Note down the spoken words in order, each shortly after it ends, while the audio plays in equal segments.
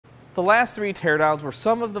The last 3 teardowns were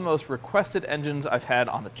some of the most requested engines I've had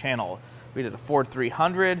on the channel. We did a Ford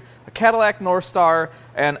 300, a Cadillac Northstar,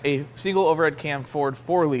 and a single overhead cam Ford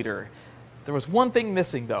 4-liter. There was one thing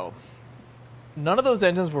missing though. None of those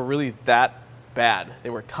engines were really that bad. They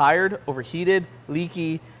were tired, overheated,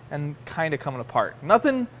 leaky, and kind of coming apart.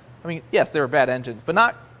 Nothing, I mean, yes, they were bad engines, but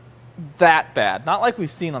not that bad. Not like we've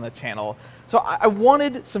seen on the channel. So I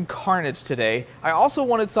wanted some carnage today. I also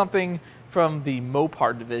wanted something from the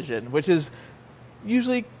Mopar division, which is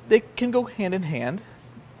usually, they can go hand in hand.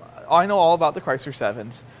 I know all about the Chrysler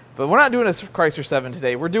 7s, but we're not doing a Chrysler 7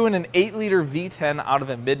 today. We're doing an 8-liter V10 out of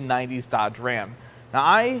a mid-90s Dodge Ram. Now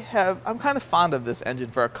I'm kind of fond of this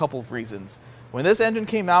engine for a couple of reasons. When this engine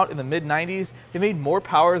came out in the mid-90s, it made more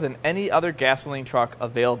power than any other gasoline truck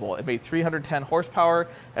available. It made 310 horsepower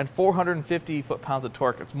and 450 foot-pounds of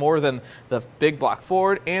torque. It's more than the big block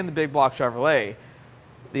Ford and the big block Chevrolet.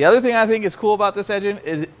 The other thing I think is cool about this engine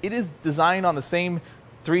is it is designed on the same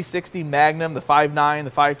 360 Magnum, the 5.9, the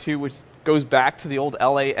 5.2, which goes back to the old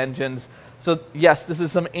LA engines. So yes, this is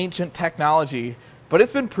some ancient technology, but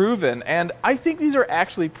it's been proven, and I think these are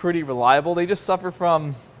actually pretty reliable. They just suffer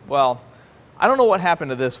from, well, I don't know what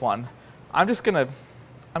happened to this one. I'm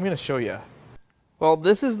gonna show you. Well,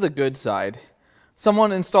 this is the good side.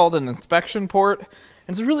 Someone installed an inspection port, and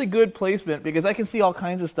it's a really good placement because I can see all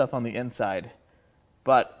kinds of stuff on the inside.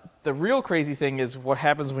 But the real crazy thing is what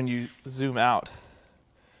happens when you zoom out.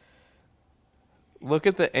 Look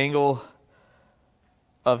at the angle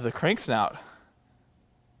of the crank snout.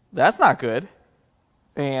 That's not good.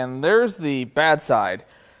 And there's the bad side.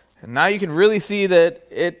 And now you can really see that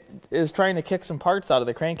it is trying to kick some parts out of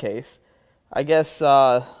the crankcase. I guess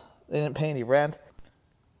they didn't pay any rent.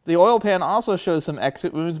 The oil pan also shows some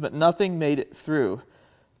exit wounds, but nothing made it through.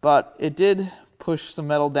 But it did push some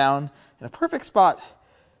metal down in a perfect spot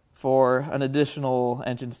for an additional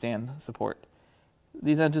engine stand support.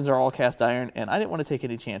 These engines are all cast iron, and I didn't want to take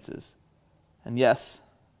any chances. And yes,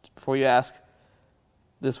 before you ask,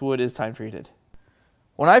 this wood is time treated.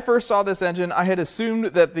 When I first saw this engine, I had assumed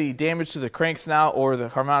that the damage to the crank snout or the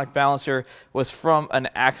harmonic balancer was from an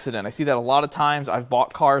accident. I see that a lot of times. I've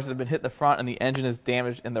bought cars that have been hit in the front and the engine is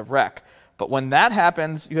damaged in the wreck. But when that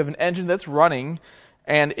happens, you have an engine that's running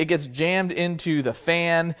and it gets jammed into the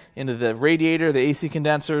fan, into the radiator, the AC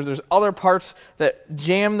condenser. There's other parts that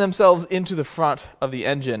jam themselves into the front of the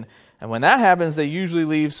engine. And when that happens, they usually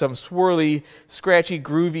leave some swirly, scratchy,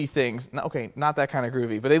 groovy things. Okay, not that kind of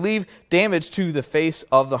groovy, but they leave damage to the face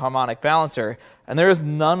of the harmonic balancer. And there is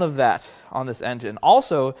none of that on this engine.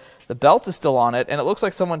 Also, the belt is still on it, and it looks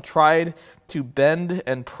like someone tried to bend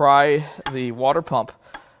and pry the water pump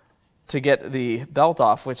to get the belt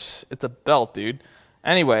off, which it's a belt, dude.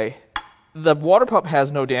 Anyway, the water pump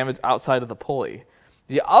has no damage outside of the pulley.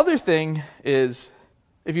 The other thing is,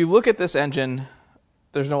 if you look at this engine,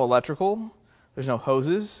 there's no electrical, there's no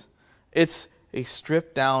hoses. It's a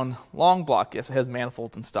stripped down long block. Yes, it has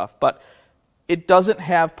manifolds and stuff, but it doesn't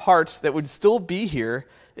have parts that would still be here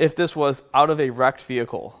if this was out of a wrecked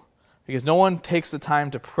vehicle. Because no one takes the time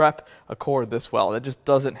to prep a cord this well. That just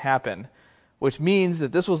doesn't happen. Which means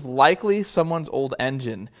that this was likely someone's old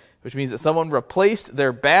engine. Which means that someone replaced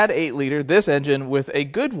their bad 8-liter, this engine, with a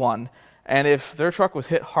good one. And if their truck was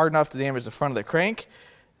hit hard enough to damage the front of the crank,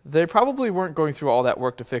 they probably weren't going through all that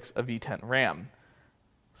work to fix a V10 Ram.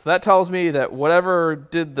 So that tells me that whatever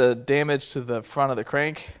did the damage to the front of the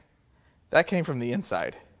crank, that came from the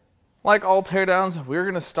inside. Like all teardowns, we're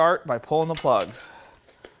going to start by pulling the plugs.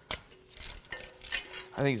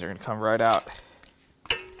 I think these are going to come right out.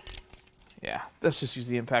 Yeah, let's just use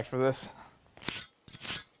the impact for this.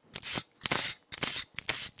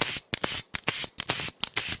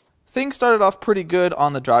 Things started off pretty good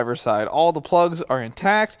on the driver's side. All the plugs are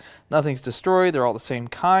intact, nothing's destroyed, they're all the same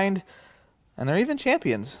kind, and they're even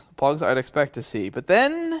champions, plugs I'd expect to see. But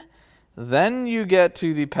then you get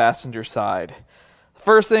to the passenger side. The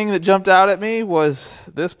first thing that jumped out at me was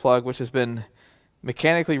this plug, which has been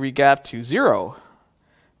mechanically regapped to 0,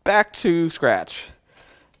 back to scratch.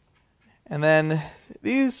 And then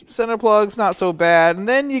these center plugs, not so bad. And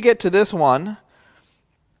then you get to this one.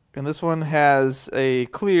 And this one has a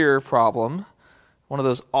clear problem. One of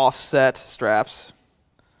those offset straps.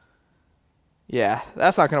 Yeah,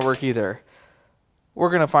 that's not going to work either. We're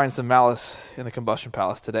going to find some malice in the combustion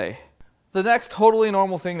palace today. The next totally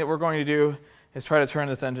normal thing that we're going to do is try to turn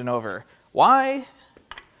this engine over. Why?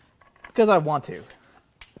 Because I want to.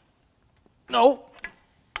 No.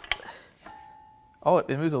 Oh, it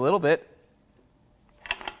moves a little bit.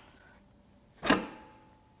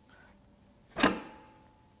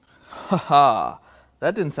 Haha,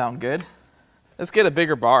 that didn't sound good. Let's get a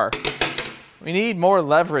bigger bar. We need more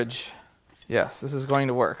leverage. Yes, this is going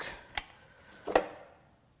to work.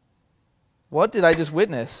 What did I just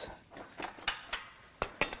witness?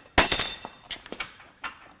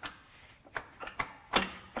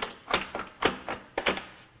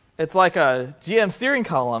 It's like a GM steering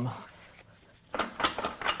column.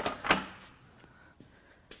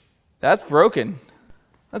 That's broken.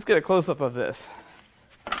 Let's get a close-up of this.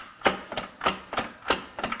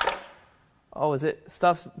 Oh, is it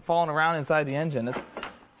stuff's falling around inside the engine?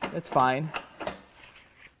 It's fine.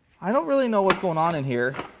 I don't really know what's going on in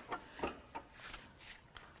here,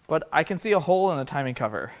 but I can see a hole in the timing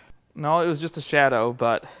cover. No, it was just a shadow,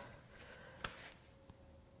 but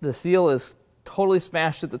the seal is totally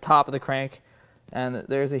smashed at the top of the crank, and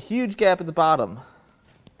there's a huge gap at the bottom.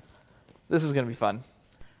 This is going to be fun.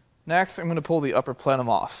 Next, I'm going to pull the upper plenum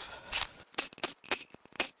off.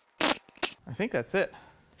 I think that's it.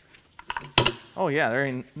 Oh yeah,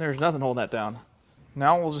 there's nothing holding that down.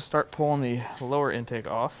 Now we'll just start pulling the lower intake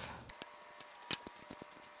off.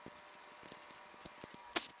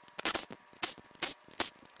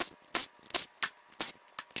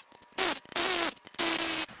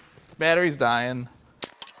 Battery's dying.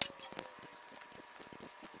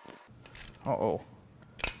 Uh-oh.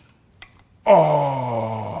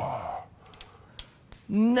 Oh!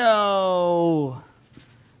 No!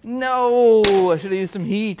 No! I should have used some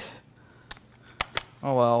heat.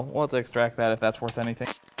 Oh well, we'll have to extract that if that's worth anything.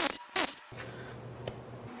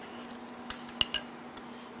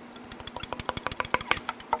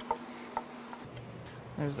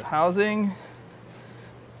 There's the housing.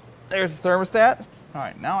 There's the thermostat.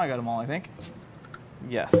 Alright, now I got them all, I think.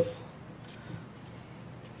 Yes.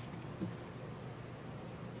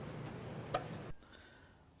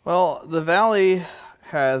 Well, the valley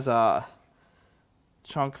has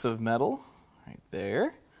chunks of metal right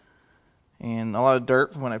there. And a lot of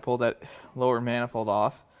dirt from when I pulled that lower manifold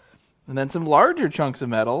off. And then some larger chunks of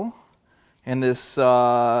metal. And this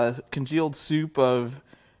congealed soup of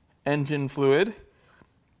engine fluid.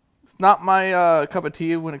 It's not my cup of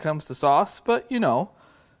tea when it comes to sauce, but you know,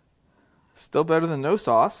 still better than no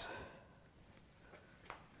sauce.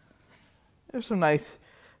 There's some nice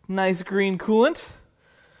green coolant.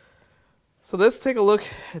 So let's take a look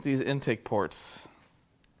at these intake ports.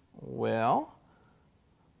 Well,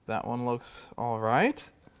 that one looks all right.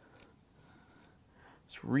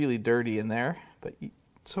 It's really dirty in there, but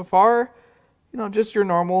so far, you know, just your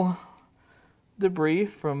normal debris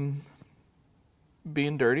from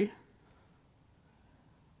being dirty.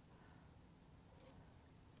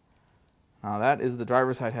 Now that is the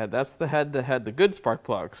driver's side head. That's the head that had the good spark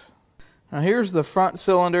plugs. Now here's the front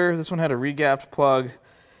cylinder. This one had a regapped plug,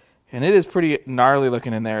 and it is pretty gnarly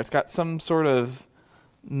looking in there. It's got some sort of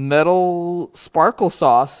metal sparkle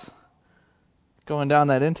sauce going down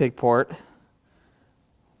that intake port.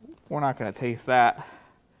 We're not going to taste that.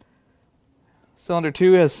 Cylinder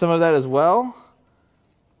 2 has some of that as well.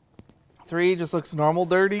 3 just looks normal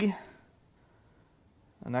dirty.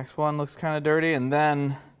 The next one looks kind of dirty, and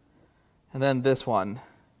then this one.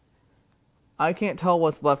 I can't tell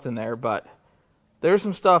what's left in there, but there's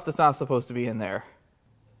some stuff that's not supposed to be in there.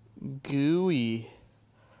 Gooey.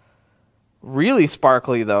 Really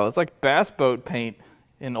sparkly though. It's like bass boat paint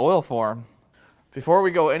in oil form. Before we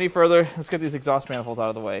go any further, let's get these exhaust manifolds out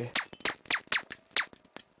of the way.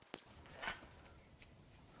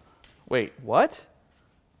 Wait, what?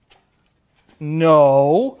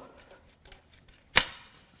 No.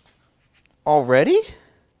 Already?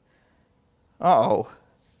 Uh-oh.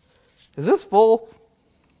 Is this full?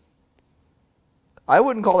 I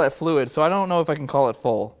wouldn't call that fluid, so I don't know if I can call it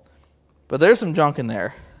full. But there's some junk in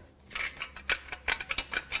there.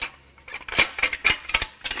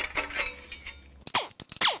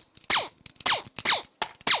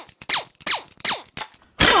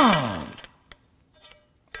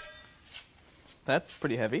 That's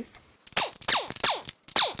pretty heavy.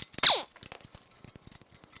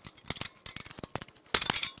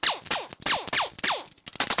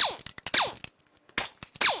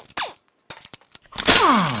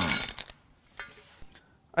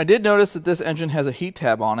 I did notice that this engine has a heat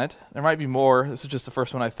tab on it. There might be more. This is just the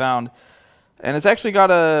first one I found. And it's actually got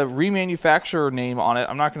a remanufacturer name on it.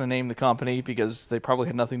 I'm not going to name the company because they probably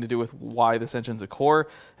had nothing to do with why this engine's a core,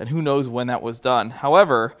 and who knows when that was done.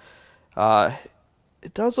 However,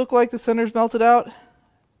 it does look like the center's melted out.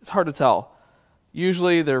 It's hard to tell.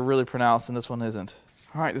 Usually they're really pronounced, and this one isn't.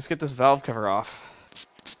 All right, let's get this valve cover off.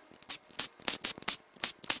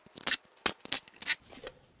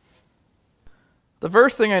 The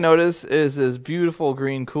first thing I notice is this beautiful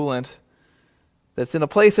green coolant that's in a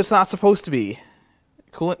place it's not supposed to be.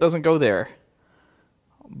 Coolant doesn't go there.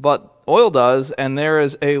 but oil does, and there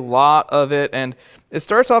is a lot of it, and it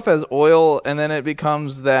starts off as oil, and then it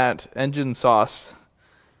becomes that engine sauce.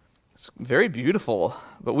 It's very beautiful,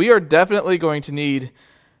 but we are definitely going to need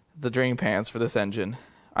the drain pans for this engine.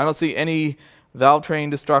 I don't see any valve train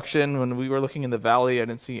destruction. When we were looking in the valley, I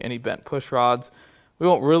didn't see any bent push rods. We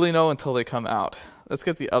won't really know until they come out. Let's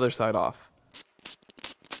get the other side off.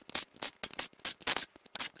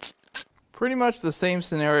 Pretty much the same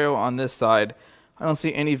scenario on this side. I don't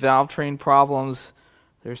see any valve train problems.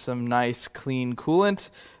 There's some nice clean coolant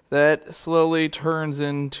that slowly turns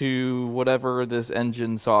into whatever this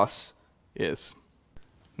engine sauce is.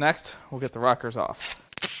 Next, we'll get the rockers off.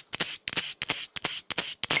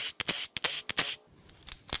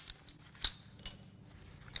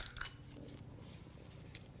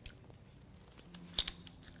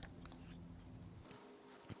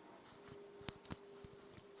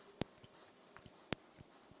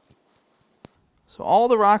 So all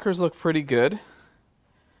the rockers look pretty good. I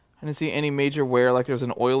didn't see any major wear like there's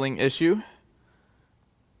an oiling issue.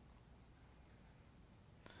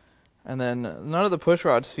 And then none of the push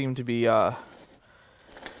rods seem to be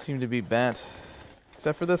bent,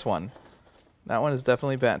 except for this one. That one is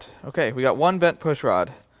definitely bent. Okay, we got one bent push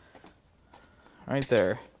rod right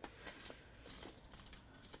there.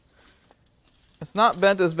 It's not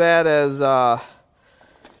bent as bad as oh,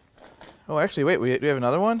 actually, wait, do we have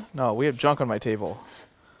another one? No, we have junk on my table.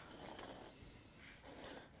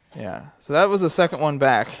 Yeah, so that was the second one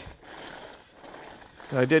back.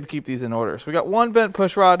 And I did keep these in order. So we got one bent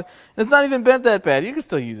push rod, and it's not even bent that bad. You can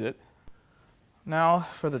still use it. Now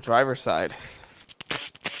for the driver's side.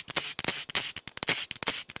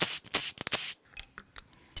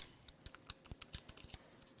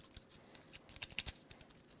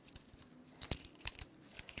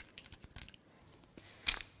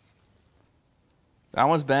 That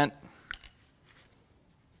one's bent.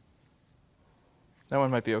 That one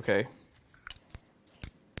might be okay.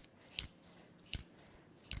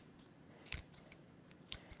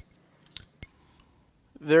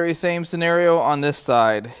 Very same scenario on this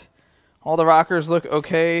side. All the rockers look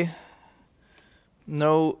okay.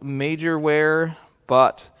 No major wear,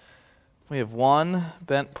 but we have one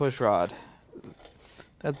bent push rod.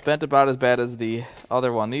 That's bent about as bad as the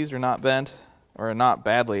other one. These are not bent, or not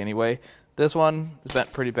badly anyway. This one is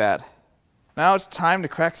bent pretty bad. Now it's time to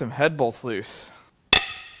crack some head bolts loose.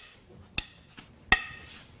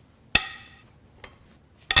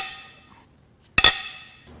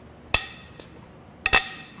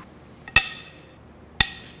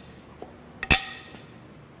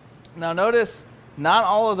 Now notice, not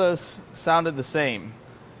all of those sounded the same,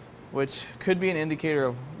 which could be an indicator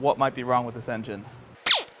of what might be wrong with this engine.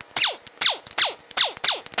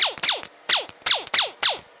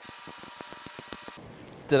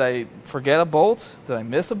 Did I forget a bolt? Did I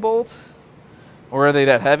miss a bolt? Or are they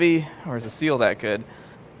that heavy? Or is the seal that good?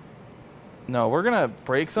 No, we're gonna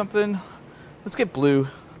break something. Let's get blue.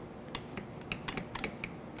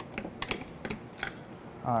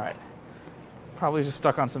 Alright. Probably just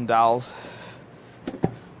stuck on some dowels.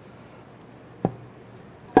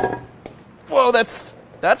 Whoa, that's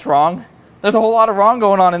wrong. There's a whole lot of wrong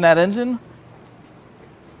going on in that engine.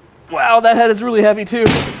 Wow, that head is really heavy too.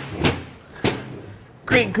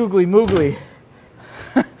 Great googly moogly.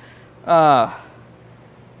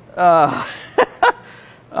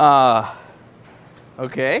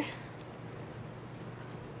 Okay.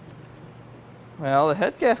 Well, the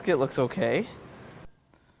head gasket looks okay.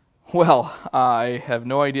 Well, I have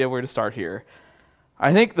no idea where to start here.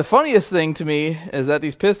 I think the funniest thing to me is that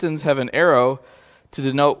these pistons have an arrow to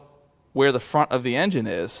denote where the front of the engine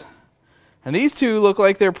is. And these two look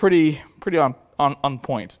like they're pretty on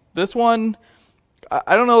point. This one,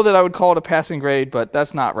 I don't know that I would call it a passing grade, but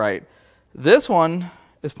that's not right. This one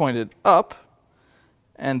is pointed up,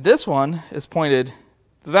 and this one is pointed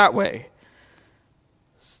that way.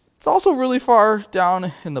 It's also really far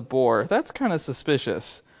down in the bore. That's kind of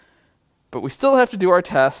suspicious. But we still have to do our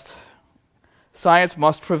test. Science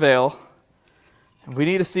must prevail. And we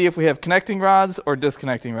need to see if we have connecting rods or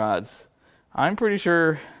disconnecting rods. I'm pretty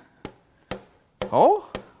sure... Oh?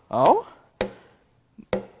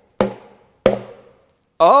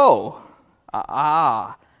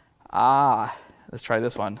 Let's try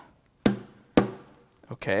this one.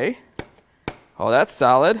 Okay. Oh, that's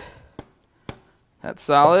solid. That's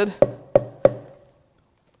solid.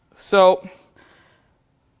 So,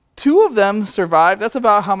 2 of them survived. That's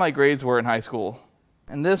about how my grades were in high school.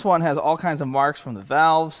 And this one has all kinds of marks from the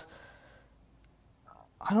valves.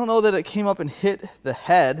 I don't know that it came up and hit the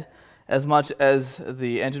head as much as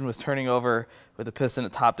the engine was turning over with the piston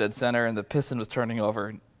at top dead center and the piston was turning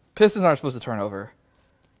over. Pistons aren't supposed to turn over.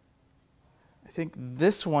 I think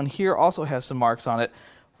this one here also has some marks on it.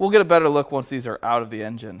 We'll get a better look once these are out of the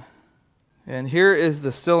engine. And here is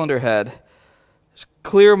the cylinder head. There's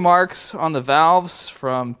clear marks on the valves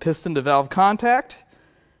from piston to valve contact.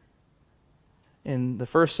 In the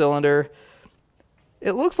first cylinder,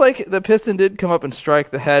 it looks like the piston did come up and strike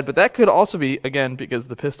the head, but that could also be, again, because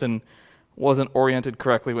the piston wasn't oriented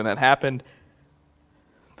correctly when that happened.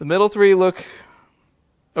 The middle three look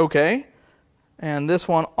okay, and this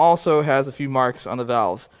one also has a few marks on the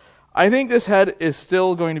valves. I think this head is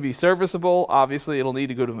still going to be serviceable. Obviously, it'll need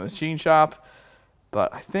to go to a machine shop,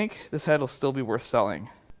 but I think this head will still be worth selling.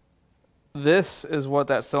 This is what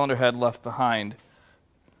that cylinder head left behind.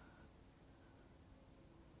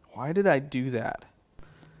 Why did I do that?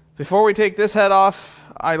 Before we take this head off,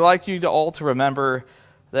 I'd like you to all to remember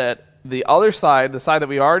that the other side, the side that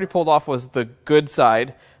we already pulled off, was the good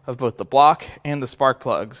side of both the block and the spark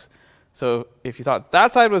plugs. So if you thought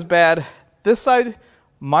that side was bad, this side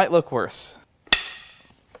might look worse.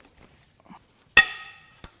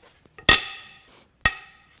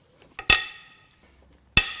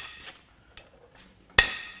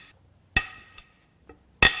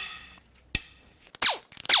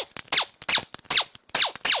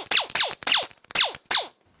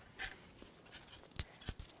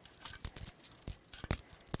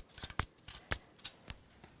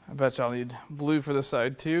 I bet y'all need blue for this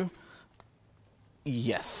side too.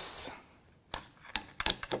 Yes.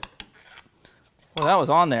 Well, that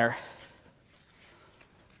was on there.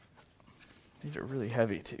 These are really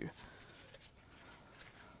heavy too.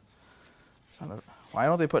 Why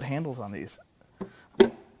don't they put handles on these?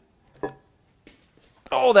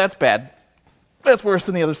 Oh, that's bad. That's worse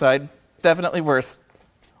than the other side. Definitely worse.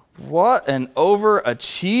 What an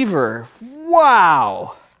overachiever.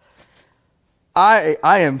 Wow. I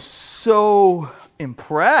am so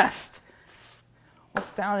impressed.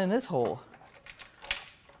 What's down in this hole?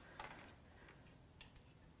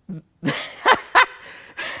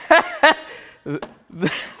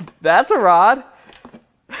 That's a rod.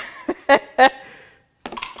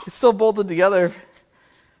 It's still bolted together.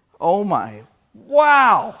 Oh my.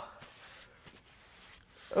 Wow.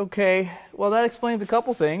 Okay. Well, that explains a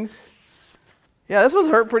couple things. Yeah, this one's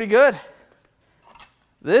hurt pretty good.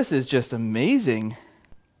 This is just amazing.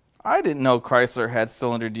 I didn't know Chrysler had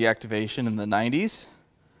cylinder deactivation in the 90s.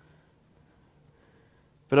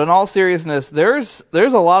 But in all seriousness, there's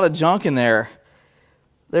a lot of junk in there.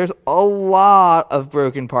 There's a lot of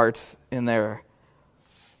broken parts in there.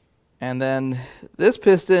 And then this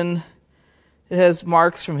piston, it has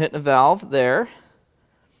marks from hitting a valve there.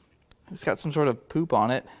 It's got some sort of poop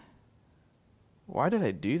on it. Why did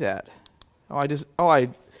I do that? I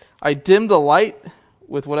dimmed the light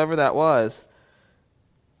with whatever that was.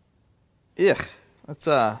 Ugh. That's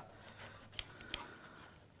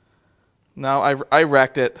No, I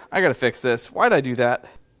wrecked it. I gotta fix this. Why'd I do that?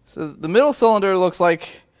 So the middle cylinder looks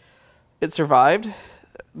like it survived.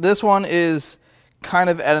 This one is kind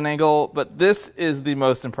of at an angle, but this is the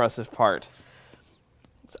most impressive part.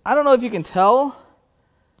 So I don't know if you can tell,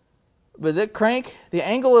 but that crank, the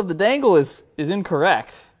angle of the dangle is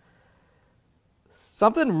incorrect.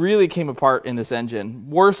 Something really came apart in this engine,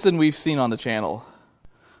 worse than we've seen on the channel.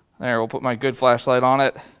 There, we'll put my good flashlight on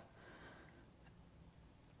it.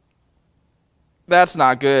 That's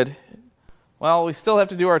not good. Well, we still have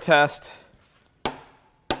to do our test. I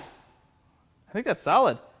think that's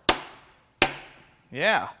solid.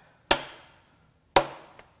 Yeah.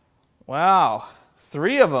 Wow.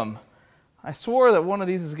 3 of them. I swore that one of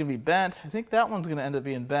these is going to be bent. I think that one's going to end up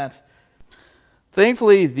being bent.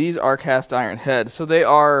 Thankfully, these are cast iron heads, so they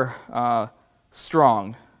are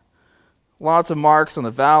strong. Lots of marks on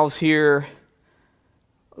the valves here.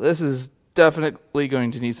 This is definitely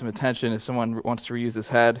going to need some attention if someone wants to reuse this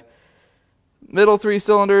head. Middle 3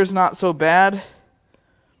 cylinders, not so bad.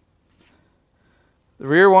 The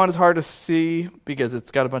rear one is hard to see because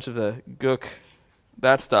it's got a bunch of the gook,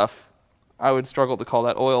 that stuff. I would struggle to call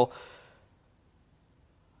that oil.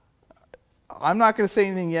 I'm not going to say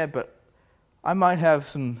anything yet, but I might have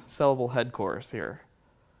some sellable head cores here,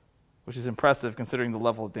 which is impressive considering the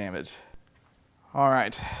level of damage. All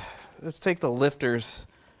right, let's take the lifters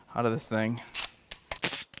out of this thing.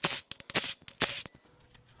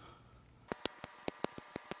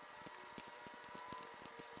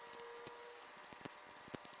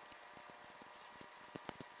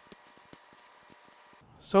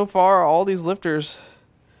 So far, all these lifters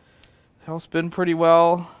all spin pretty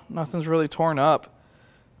well. Nothing's really torn up.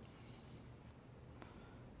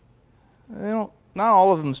 Not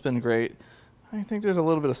all of them spin great. I think there's a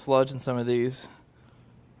little bit of sludge in some of these.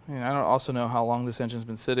 I don't also know how long this engine's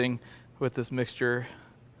been sitting with this mixture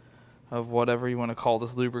of whatever you want to call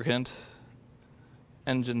this lubricant,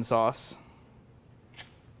 engine sauce.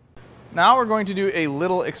 Now we're going to do a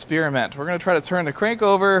little experiment. We're going to try to turn the crank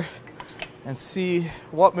over and see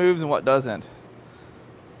what moves and what doesn't.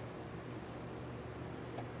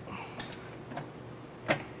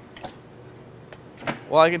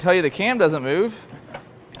 Well, I can tell you the cam doesn't move.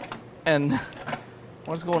 And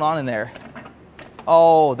what's going on in there?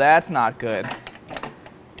 Oh, that's not good.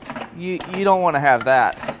 You don't want to have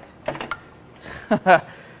that.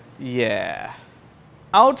 Yeah.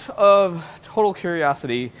 Out of total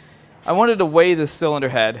curiosity, I wanted to weigh this cylinder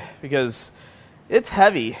head because it's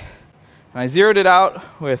heavy. And I zeroed it out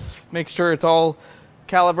with make sure it's all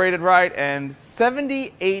calibrated right, and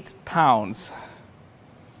 78 pounds.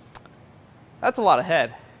 That's a lot of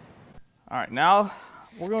head. All right, now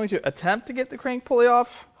we're going to attempt to get the crank pulley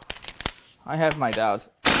off. I have my doubts.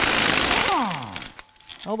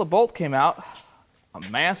 Well, the bolt came out. A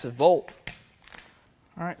massive bolt.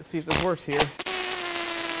 All right, let's see if this works here.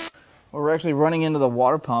 Well, we're actually running into the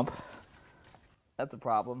water pump. That's a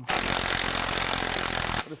problem.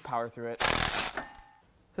 We'll just power through it.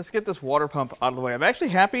 Let's get this water pump out of the way. I'm actually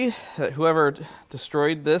happy that whoever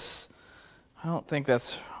destroyed this, I don't think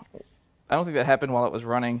that happened while it was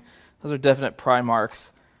running. Those are definite pry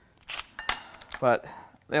marks. But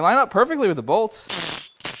they line up perfectly with the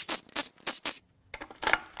bolts.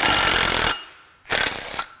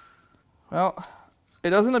 Well,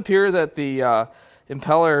 it doesn't appear that the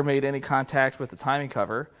impeller made any contact with the timing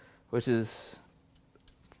cover, which is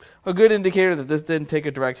a good indicator that this didn't take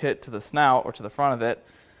a direct hit to the snout or to the front of it.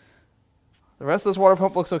 The rest of this water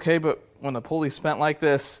pump looks okay, but when the pulley's spent like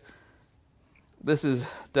this, this is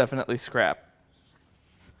definitely scrap.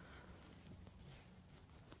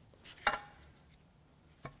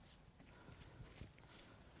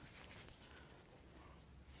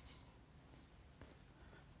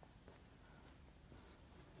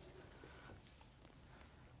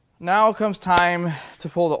 Now comes time to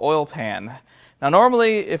pull the oil pan. Now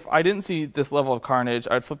normally, if I didn't see this level of carnage,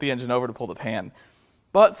 I'd flip the engine over to pull the pan.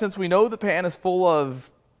 But since we know the pan is full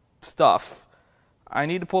of stuff, I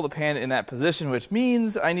need to pull the pan in that position, which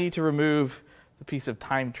means I need to remove the piece of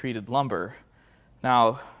time-treated lumber.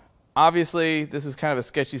 Now, obviously, this is kind of a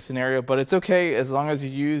sketchy scenario, but it's okay as long as you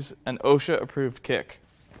use an OSHA-approved kick.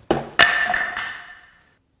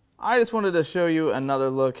 I just wanted to show you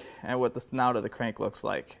another look at what the snout of the crank looks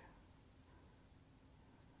like.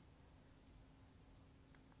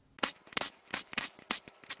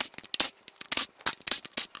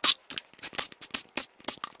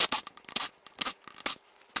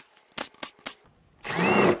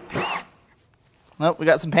 Nope, we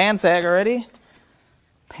got some pan sag already.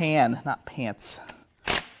 Pan, not pants.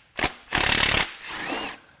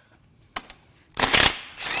 I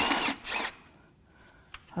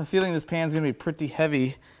have a feeling this pan's going to be pretty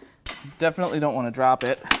heavy. Definitely don't want to drop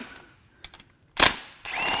it.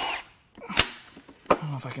 I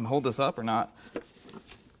don't know if I can hold this up or not.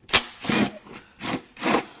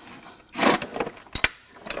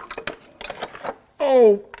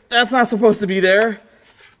 Oh, that's not supposed to be there.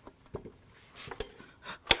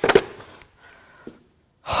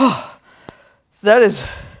 That is...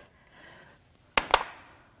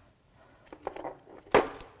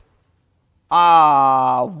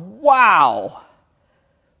 wow.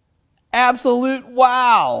 Absolute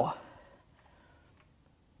wow.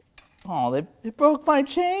 Oh, they broke my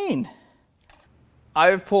chain.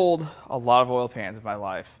 I've pulled a lot of oil pans in my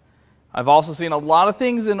life. I've also seen a lot of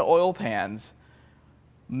things in oil pans.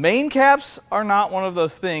 Main caps are not one of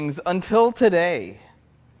those things until today.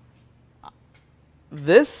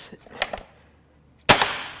 This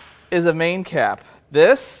is a main cap.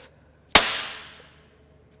 This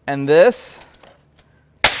and this,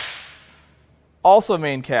 also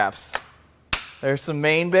main caps. There's some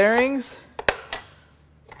main bearings.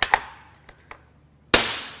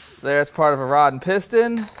 There's part of a rod and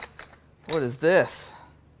piston. What is this?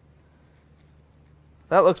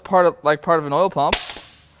 That looks like part of an oil pump.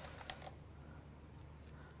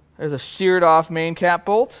 There's a sheared off main cap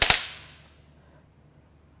bolt.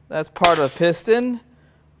 That's part of a piston,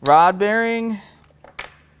 rod bearing,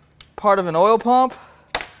 part of an oil pump.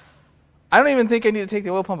 I don't even think I need to take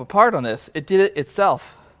the oil pump apart on this. It did it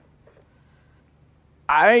itself.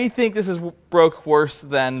 I think this is broke worse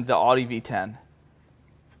than the Audi V10.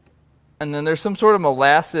 And then there's some sort of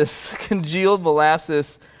molasses, congealed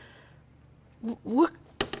molasses. Look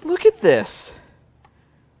at this.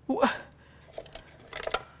 I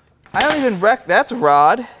don't even that's a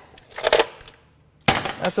rod.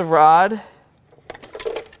 That's a rod.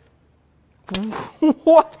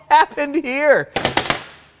 What happened here?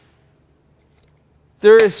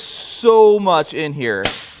 There is so much in here.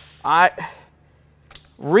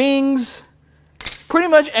 Rings, pretty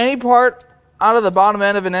much any part out of the bottom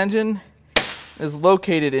end of an engine is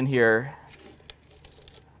located in here.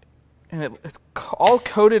 And it's all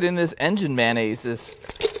coated in this engine mayonnaise, this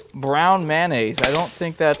brown mayonnaise. I don't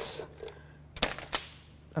think that's...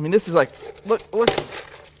 I mean, this is like... Look.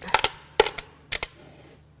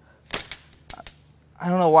 I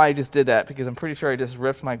don't know why I just did that, because I'm pretty sure I just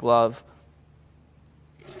ripped my glove.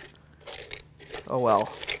 Oh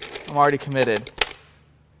well. I'm already committed.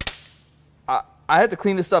 I had to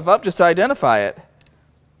clean this stuff up just to identify it.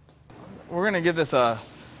 We're going to give this a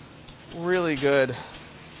really good...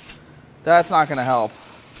 That's not going to help.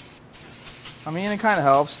 I mean, it kind of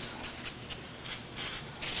helps.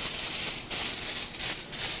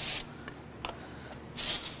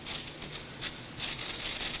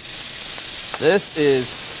 This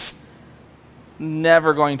is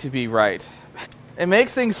never going to be right. It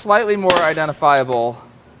makes things slightly more identifiable.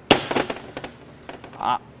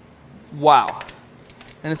 Wow.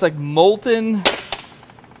 And it's like molten.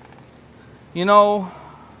 You know,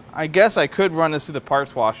 I guess I could run this through the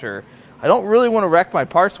parts washer. I don't really want to wreck my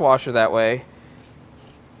parts washer that way.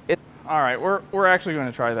 All right, we're actually going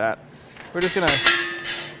to try that. We're just going to...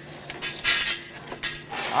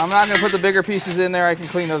 I'm not going to put the bigger pieces in there. I can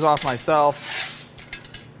clean those off myself.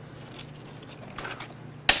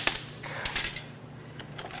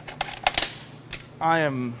 I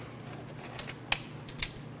am...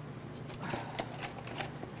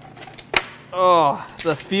 Oh,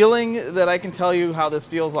 the feeling that I can tell you how this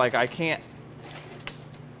feels like, I can't...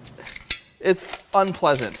 It's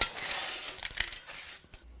unpleasant.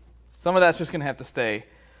 Some of that's just going to have to stay.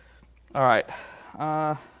 All right.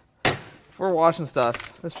 If we're washing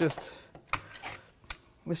stuff, let's just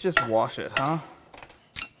wash it, huh?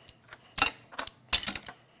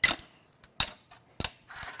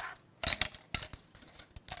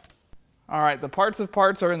 All right, the parts of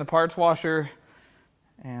parts are in the parts washer,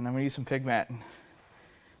 and I'm going to use some pigment and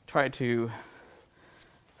try to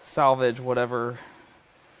salvage whatever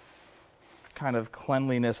kind of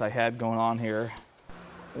cleanliness I had going on here.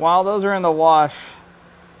 While those are in the wash,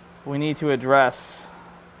 we need to address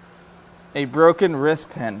a broken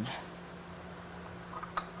wrist pin.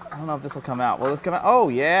 I don't know if this will come out. Will this come out? Oh,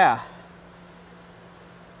 yeah.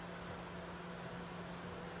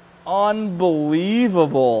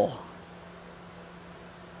 Unbelievable.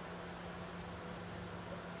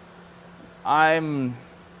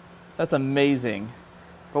 That's amazing.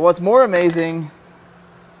 But what's more amazing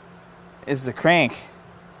is the crank.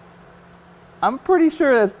 I'm pretty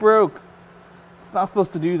sure that's broke. It's not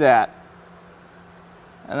supposed to do that.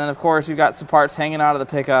 And then, of course, you've got some parts hanging out of the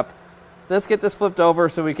pickup. Let's get this flipped over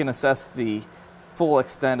so we can assess the full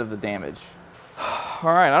extent of the damage.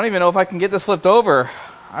 All right, I don't even know if I can get this flipped over.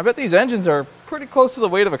 I bet these engines are pretty close to the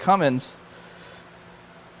weight of a Cummins.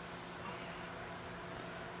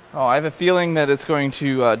 Oh, I have a feeling that it's going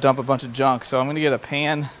to dump a bunch of junk, so I'm going to get a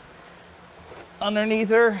pan underneath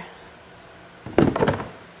her.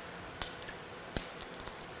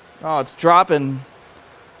 Oh, it's dropping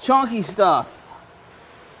chunky stuff.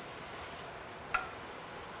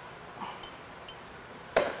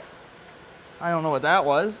 I don't know what that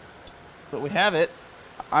was, but we have it.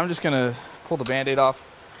 I'm just going to pull the Band-Aid off.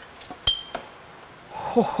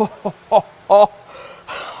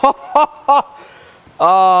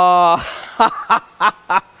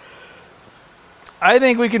 I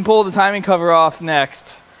think we can pull the timing cover off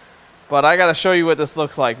next, but I got to show you what this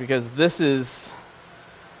looks like, because this is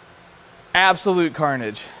absolute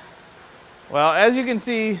carnage. Well, as you can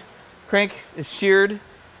see, crank is sheared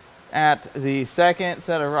at the second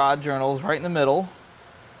set of rod journals right in the middle,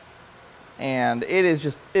 and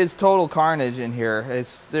it's total carnage in here.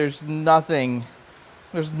 There's nothing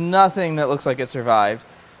that looks like it survived,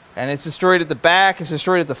 and it's destroyed at the back, it's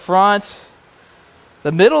destroyed at the front.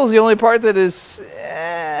 The middle is the only part that is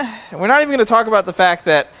we're not even going to talk about the fact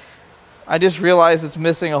that I just realized it's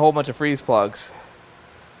missing a whole bunch of freeze plugs.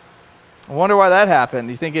 I wonder why that happened.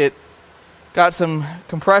 Do you think it got some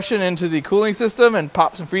compression into the cooling system and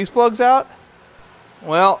popped some freeze plugs out?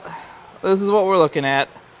 Well, this is what we're looking at.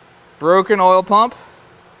 Broken oil pump.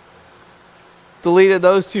 Deleted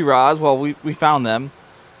those two rods. Well, we found them.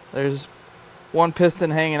 There's one piston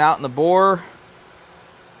hanging out in the bore.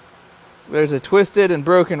 There's a twisted and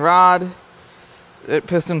broken rod. That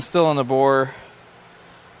piston's still in the bore.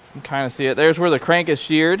 You can kind of see it. There's where the crank is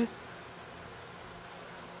sheared.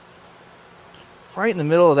 Right in the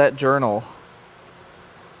middle of that journal.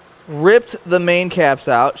 Ripped the main caps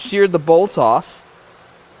out. Sheared the bolts off.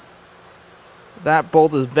 That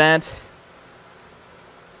bolt is bent.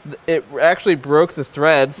 it actually broke the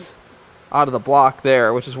threads out of the block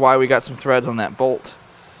there, which is why we got some threads on that bolt.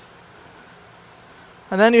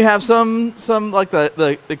 And then you have some like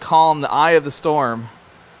the column, the eye of the storm.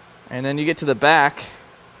 And then you get to the back.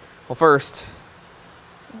 Well, first,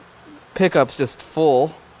 pickup's just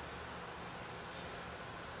full.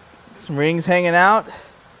 Some rings hanging out.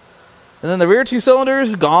 And then the rear two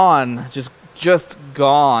cylinders, gone. Just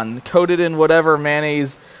gone. Coated in whatever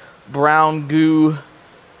mayonnaise, brown goo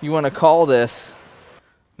you want to call this.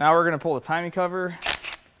 Now we're going to pull the timing cover.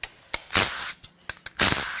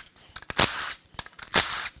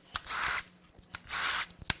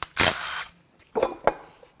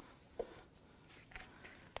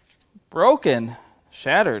 Broken.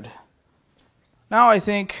 Shattered. Now I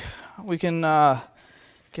think we can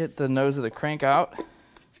get the nose of the crank out.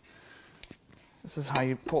 This is how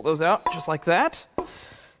you pull those out, just like that.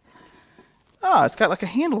 Ah, it's got like a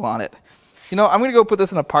handle on it. You know, I'm going to go put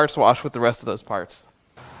this in a parts wash with the rest of those parts.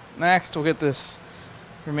 Next, we'll get this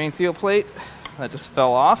remain seal plate that just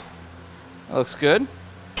fell off. That looks good.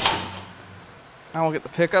 Now we'll get the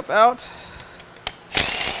pickup out.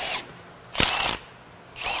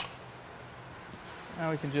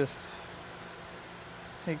 Now we can just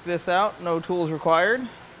take this out. No tools required.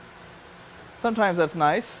 Sometimes that's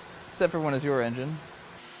nice, except for when it's your engine.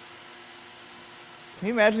 Can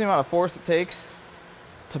you imagine the amount of force it takes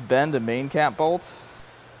to bend a main cap bolt?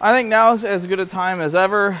 I think now is as good a time as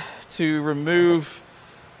ever to remove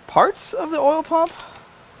parts of the oil pump.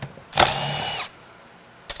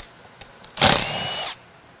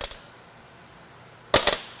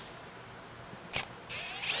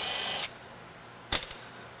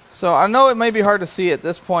 So I know it may be hard to see at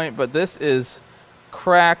this point, but this is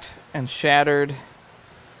cracked and shattered.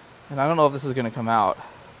 And I don't know if this is going to come out.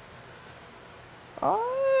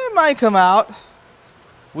 It might come out.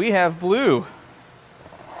 We have blue.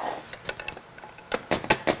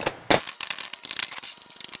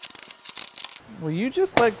 Will you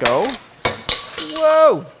just let go?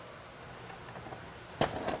 Whoa!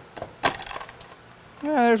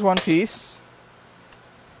 Yeah, there's one piece.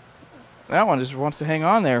 That one just wants to hang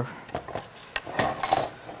on there.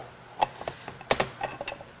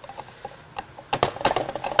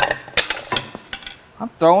 I'm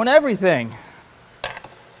throwing everything.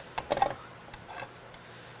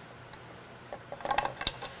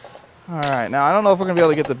 Alright, now I don't know if we're going to be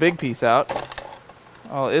able to get the big piece out.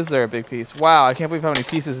 Oh, is there a big piece? Wow, I can't believe how many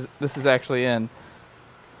pieces this is actually in.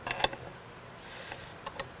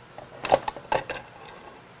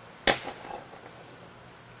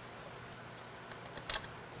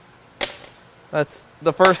 That's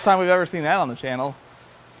the first time we've ever seen that on the channel.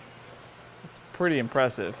 It's pretty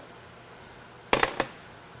impressive.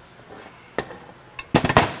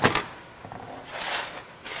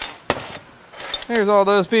 Here's all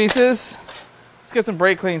those pieces. Let's get some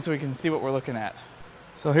brake clean so we can see what we're looking at.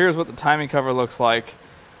 So here's what the timing cover looks like.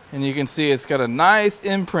 And you can see it's got a nice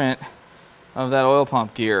imprint of that oil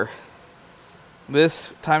pump gear.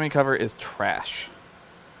 This timing cover is trash.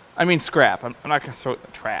 I mean scrap. I'm not going to throw it in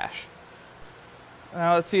the trash.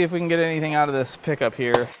 Now let's see if we can get anything out of this pickup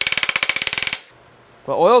here.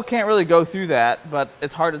 But oil can't really go through that, but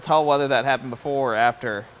it's hard to tell whether that happened before or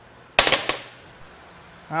after.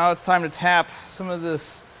 Now it's time to tap some of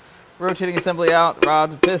this rotating assembly out,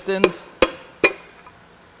 rods and pistons.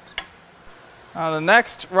 Now the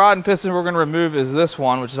next rod and piston we're going to remove is this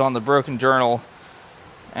one, which is on the broken journal.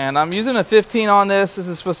 And I'm using a 15 on this. This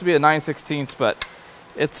is supposed to be a 9/16, but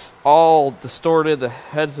it's all distorted. The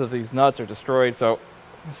heads of these nuts are destroyed, so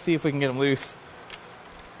let's see if we can get them loose.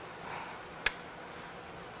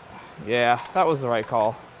 Yeah, that was the right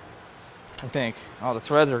call, I think. Oh, the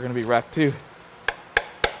threads are going to be wrecked too.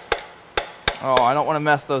 Oh, I don't want to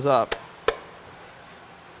mess those up.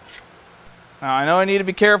 Now, I know I need to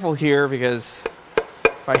be careful here because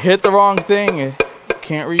if I hit the wrong thing, I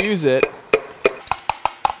can't reuse it.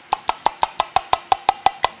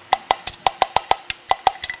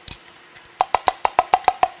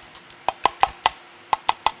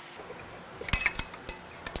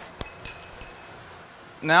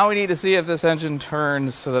 Now we need to see if this engine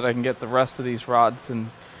turns so that I can get the rest of these rods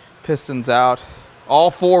and pistons out.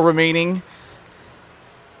 All four remaining.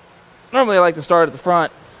 Normally I like to start at the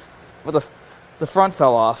front, but the front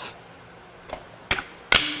fell off.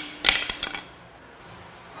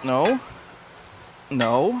 No.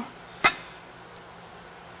 No.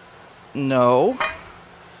 No.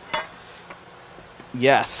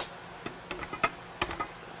 Yes.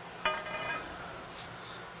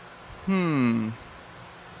 Mm-hmm.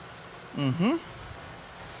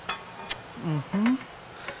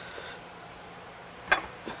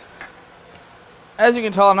 As you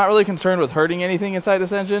can tell, I'm not really concerned with hurting anything inside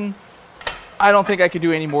this engine. I don't think I could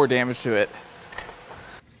do any more damage to it.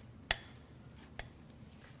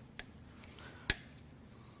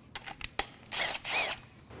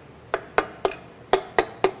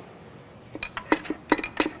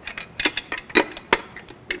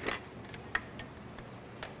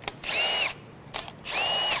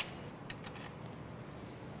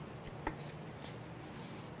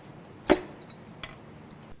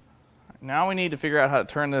 Now we need to figure out how to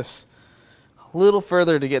turn this a little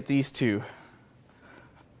further to get these two.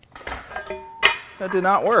 That did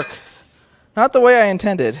not work. Not the way I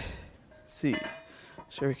intended. Let's see.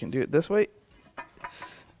 Sure, we can do it this way.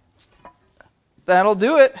 That'll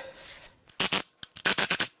do it.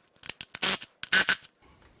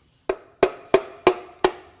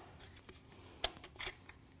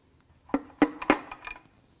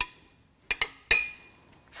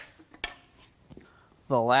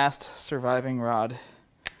 The last surviving rod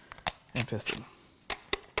and piston.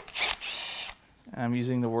 I'm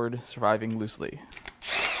using the word surviving loosely.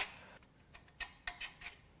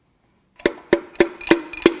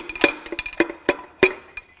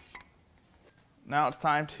 Now it's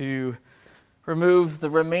time to remove the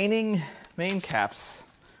remaining main caps.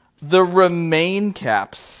 The remain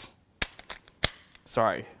caps.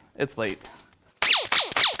 Sorry, it's late.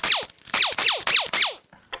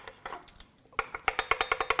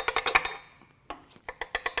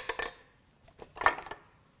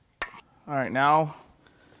 All right, now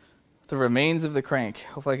the remains of the crank.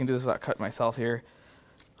 Hopefully I can do this without cutting myself here.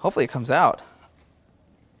 Hopefully it comes out.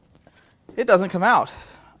 It doesn't come out.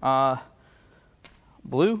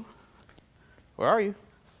 Blue, where are you?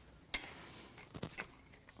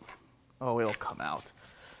 Oh, it'll come out.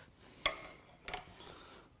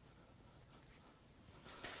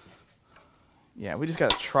 Yeah, we just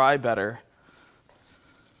gotta try better.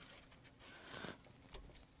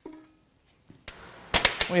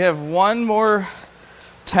 We have one more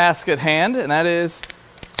task at hand, and that is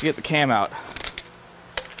to get the cam out.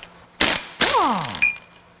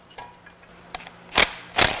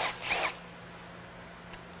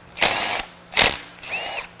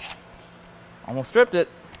 Almost stripped it.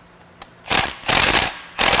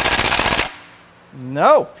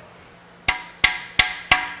 No.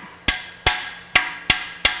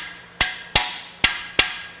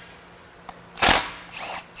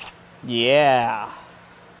 Yeah.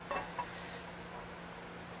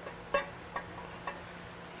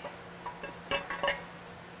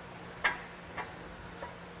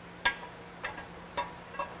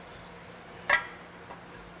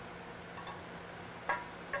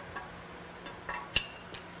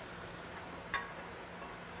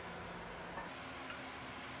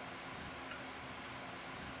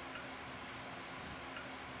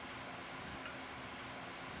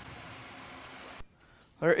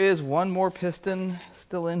 There is one more piston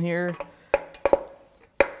still in here.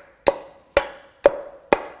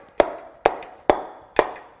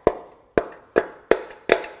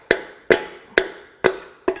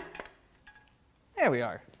 There we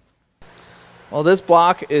are. Well, this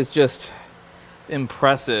block is just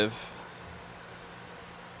impressive.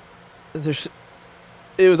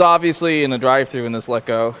 It was obviously in a drive-thru when this let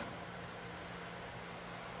go.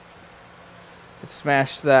 It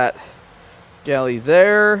smashed that galley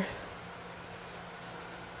there.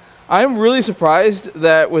 I'm really surprised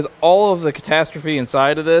that with all of the catastrophe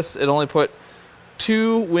inside of this, it only put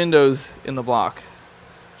 2 windows in the block.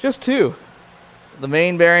 Just 2. The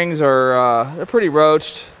main bearings are they're pretty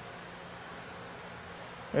roached.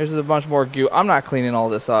 There's a bunch more goo. I'm not cleaning all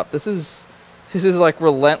this up. This is like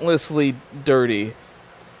relentlessly dirty.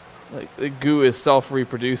 Like the goo is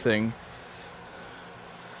self-reproducing.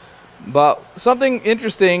 But something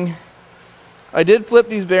interesting, I did flip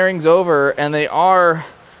these bearings over, and they are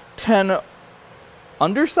 10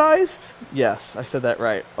 undersized? Yes, I said that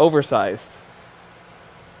right. Oversized.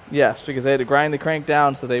 Yes, because I had to grind the crank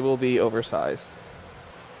down, so they will be oversized.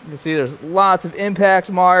 You can see there's lots of impact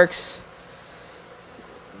marks.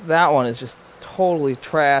 That one is just totally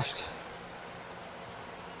trashed.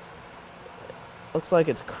 Looks like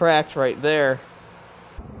it's cracked right there.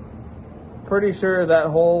 Pretty sure that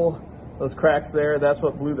hole, those cracks there, that's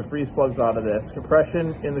what blew the freeze plugs out of this.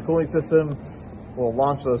 Compression in the cooling system will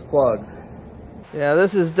launch those plugs. Yeah,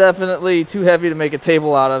 this is definitely too heavy to make a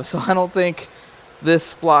table out of, so I don't think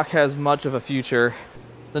this block has much of a future.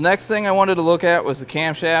 The next thing I wanted to look at was the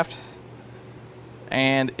camshaft,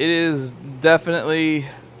 and it is definitely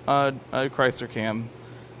a Chrysler cam.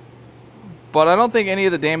 But I don't think any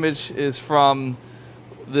of the damage is from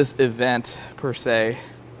this event per se.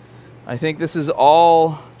 I think this is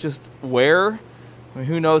all just wear I mean,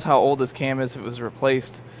 who knows how old this cam is if it was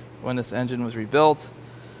replaced when this engine was rebuilt.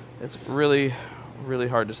 It's really, really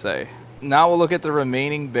hard to say. Now we'll look at the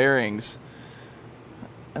remaining bearings.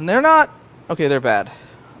 And they're not... Okay, they're bad.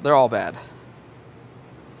 They're all bad.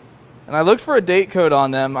 And I looked for a date code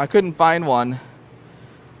on them. I couldn't find one.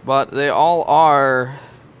 But they all are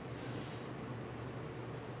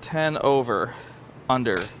 10 over,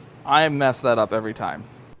 under. I mess that up every time.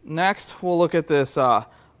 Next, we'll look at this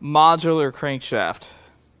modular crankshaft.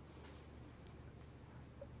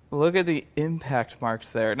 Look at the impact marks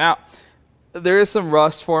there. Now, there is some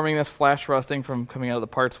rust forming. That's flash rusting from coming out of the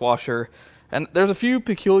parts washer. And there's a few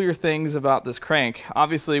peculiar things about this crank.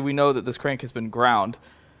 Obviously, we know that this crank has been ground.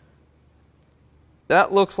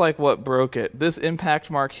 That looks like what broke it. This impact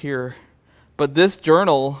mark here. But this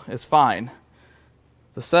journal is fine.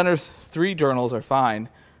 The center 3 journals are fine.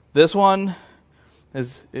 This one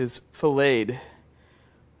is filleted.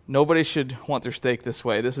 Nobody should want their steak this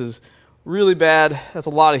way. This is really bad. That's a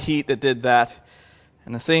lot of heat that did that.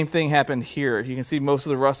 And the same thing happened here. You can see most of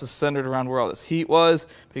the rust is centered around where all this heat was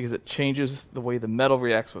because it changes the way the metal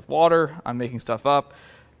reacts with water. I'm making stuff up.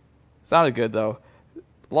 Sounded good though.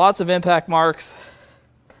 Lots of impact marks.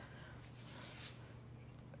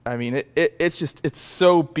 I mean, it's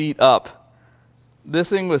so beat up. This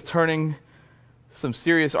thing was turning some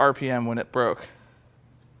serious RPM when it broke.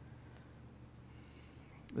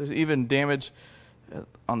 There's even damage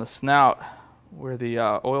on the snout where the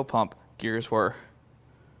oil pump gears were.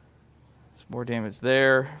 There's more damage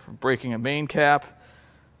there from breaking a main cap.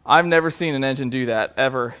 I've never seen an engine do that,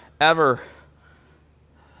 ever.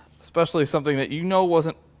 Especially something that you know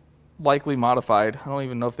wasn't likely modified. I don't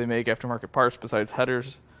even know if they make aftermarket parts besides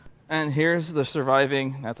headers. And here's the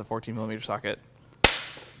surviving, that's a 14mm socket.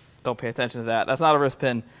 Don't pay attention to that. That's not a wrist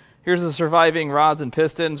pin. Here's the surviving rods and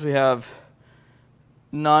pistons. We have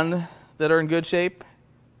none that are in good shape.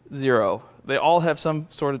 0. They all have some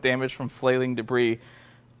sort of damage from flailing debris.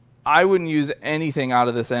 I wouldn't use anything out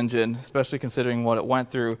of this engine, especially considering what it went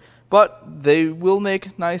through. But they will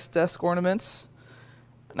make nice desk ornaments.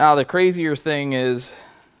 Now the crazier thing is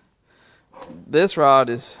this rod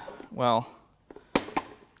is, well,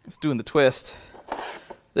 it's doing the twist.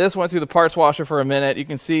 This went through the parts washer for a minute. You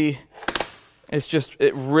can see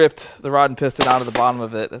it ripped the rod and piston out of the bottom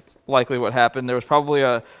of it. That's likely what happened. There was probably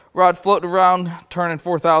a rod floating around turning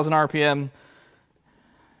 4,000 RPM.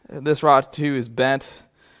 This rod too is bent.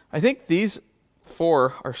 I think these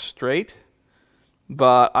 4 are straight,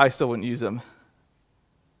 but I still wouldn't use them.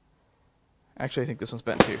 Actually, I think this one's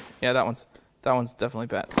bent too. Yeah, that one's definitely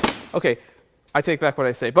bent. Okay, I take back what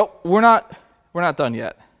I say, but we're not done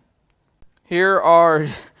yet. Here are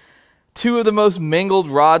 2 of the most mangled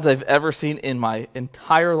rods I've ever seen in my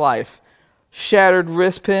entire life. Shattered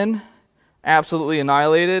wrist pin, absolutely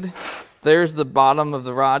annihilated. There's the bottom of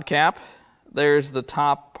the rod cap. There's the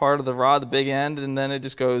top part of the rod, the big end, and then it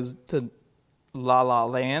just goes to la la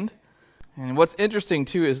land. And what's interesting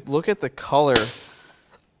too is look at the color.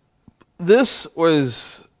 This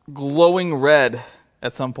was glowing red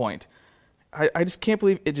at some point. I just can't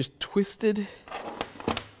believe it just twisted.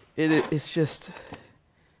 It's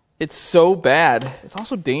so bad. It's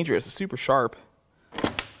also dangerous. It's super sharp.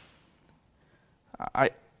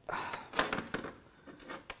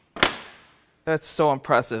 That's so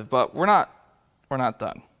impressive, but we're not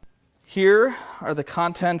done. Here are the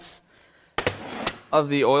contents of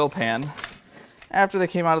the oil pan after they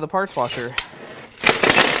came out of the parts washer.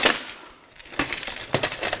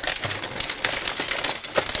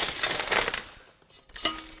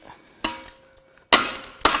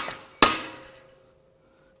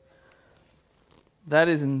 That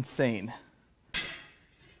is insane.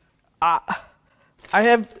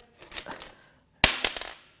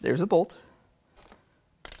 There's a bolt.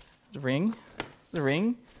 There's a ring. There's a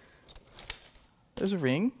ring. There's a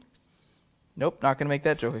ring. Nope, not going to make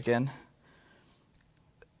that joke again.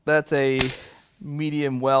 That's a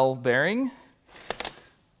medium well bearing.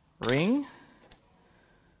 Ring.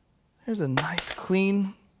 There's a nice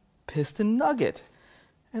clean piston nugget.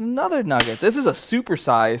 And another nugget. This is a super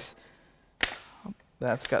size.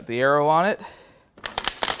 That's got the arrow on it.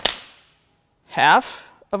 Half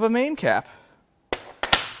of a main cap.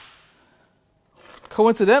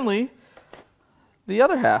 Coincidentally, the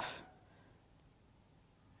other half.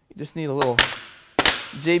 You just need a little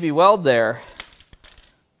JB Weld there.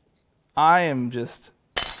 This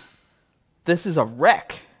is a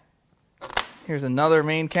wreck. Here's another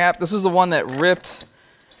main cap. This is the one that ripped,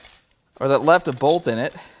 or that left a bolt in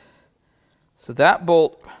it. So that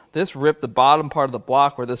bolt, this ripped the bottom part of the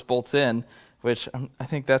block where this bolt's in, which I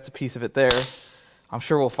think that's a piece of it there. I'm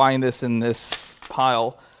sure we'll find this in this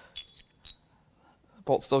pile. The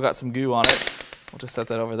bolt's still got some goo on it. We'll just set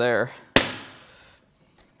that over there.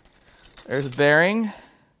 There's a bearing.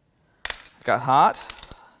 Got hot.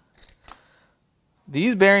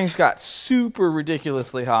 These bearings got super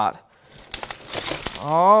ridiculously hot.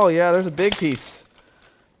 Oh yeah, there's a big piece.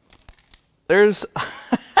 There's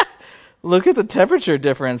look at the temperature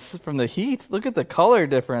difference from the heat. Look at the color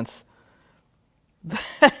difference.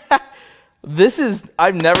 This is,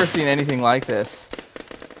 I've never seen anything like this.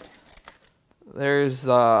 There's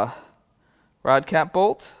a rod cap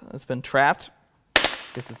bolt that's been trapped.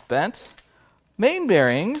 Guess it's bent. Main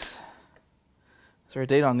bearings. Is there a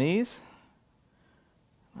date on these?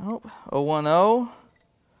 Nope. 010.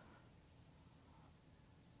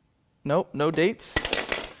 Nope, no dates.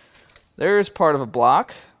 There's part of a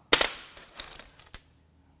block.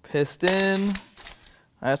 Piston.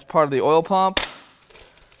 That's part of the oil pump.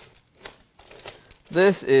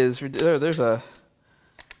 This is, there's a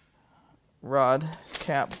rod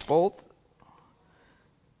cap bolt.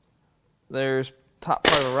 There's top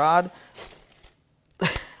part of the rod.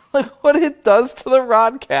 Look what it does to the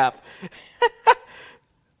rod cap.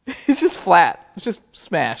 It's just flat. It's just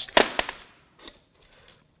smashed.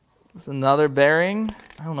 There's another bearing.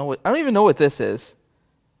 I don't even know what this is.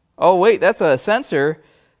 Oh wait, that's a sensor.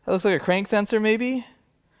 That looks like a crank sensor maybe.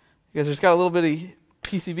 Because there's got a little bit of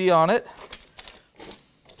PCB on it.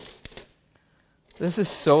 This is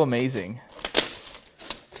so amazing.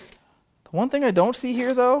 The one thing I don't see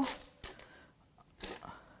here though.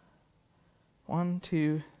 1,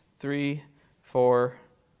 2, 3, 4,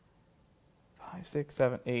 5, 6,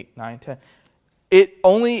 7, 8, 9, 10. It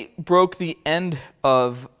only broke the end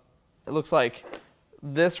of, it looks like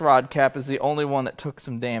this rod cap is the only one that took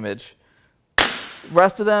some damage.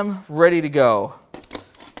 Rest of them, ready to go.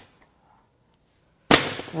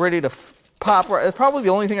 Ready to pop. It's probably the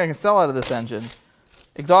only thing I can sell out of this engine.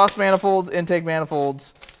 Exhaust manifolds, intake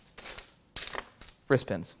manifolds, wrist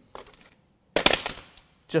pins.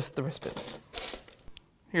 Just the wrist pins.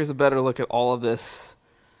 Here's a better look at all of this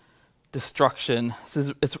destruction.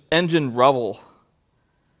 It's engine rubble.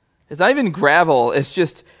 It's not even gravel. It's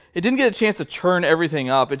just, it didn't get a chance to churn everything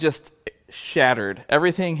up. It just shattered.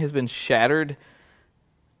 Everything has been shattered.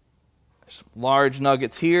 There's some large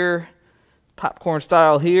nuggets here. Popcorn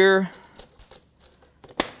style here.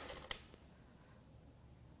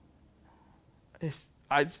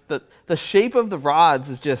 The shape of the rods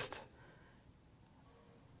is just,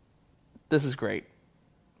 this is great.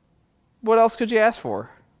 What else could you ask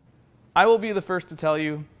for? I will be the first to tell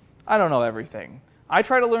you, I don't know everything. I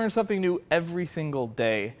try to learn something new every single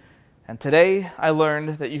day. And today I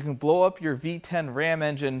learned that you can blow up your V10 Ram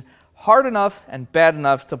engine hard enough and bad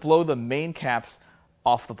enough to blow the main caps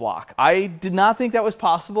off the block. I did not think that was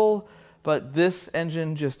possible, but this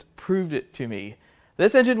engine just proved it to me.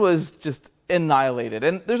 This engine was just annihilated.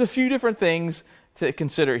 And there's a few different things to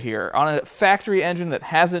consider here. On a factory engine that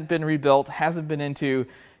hasn't been rebuilt, hasn't been into,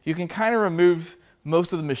 you can kind of remove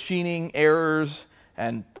most of the machining errors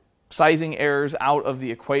and sizing errors out of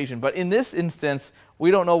the equation. But in this instance,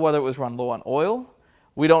 we don't know whether it was run low on oil.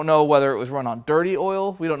 We don't know whether it was run on dirty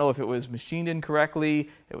oil. We don't know if it was machined incorrectly,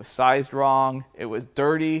 it was sized wrong, it was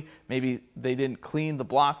dirty, maybe they didn't clean the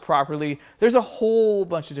block properly. There's a whole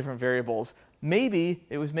bunch of different variables. Maybe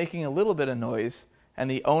it was making a little bit of noise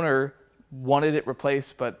and the owner wanted it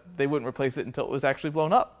replaced, but they wouldn't replace it until it was actually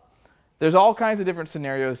blown up. There's all kinds of different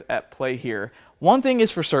scenarios at play here. One thing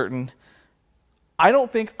is for certain, I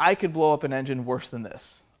don't think I could blow up an engine worse than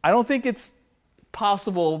this. I don't think it's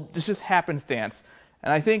possible, it's just happenstance.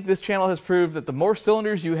 And I think this channel has proved that the more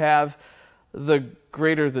cylinders you have, the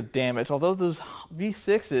greater the damage. Although those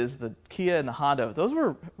V6s, the Kia and the Honda, those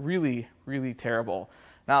were really, really terrible.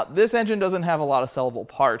 Now, this engine doesn't have a lot of sellable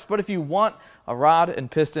parts, but if you want a rod and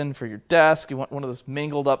piston for your desk, you want one of those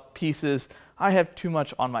mangled up pieces, I have too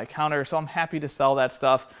much on my counter, so I'm happy to sell that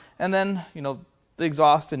stuff. And then, the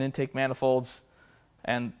exhaust and intake manifolds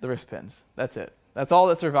and the wrist pins. That's it. That's all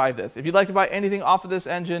that survived this. If you'd like to buy anything off of this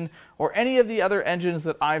engine or any of the other engines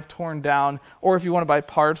that I've torn down, or if you want to buy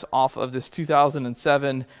parts off of this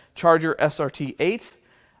 2007 Charger SRT8,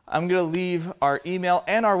 I'm going to leave our email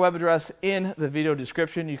and our web address in the video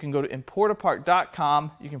description. You can go to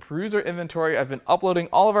importapart.com. You can peruse our inventory. I've been uploading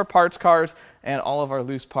all of our parts cards and all of our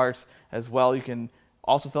loose parts as well. You can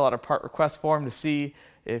also fill out a part request form to see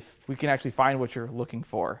if we can actually find what you're looking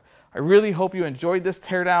for. I really hope you enjoyed this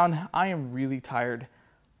teardown. I am really tired.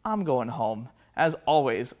 I'm going home. As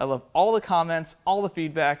always, I love all the comments, all the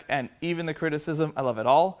feedback, and even the criticism. I love it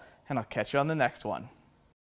all, and I'll catch you on the next one.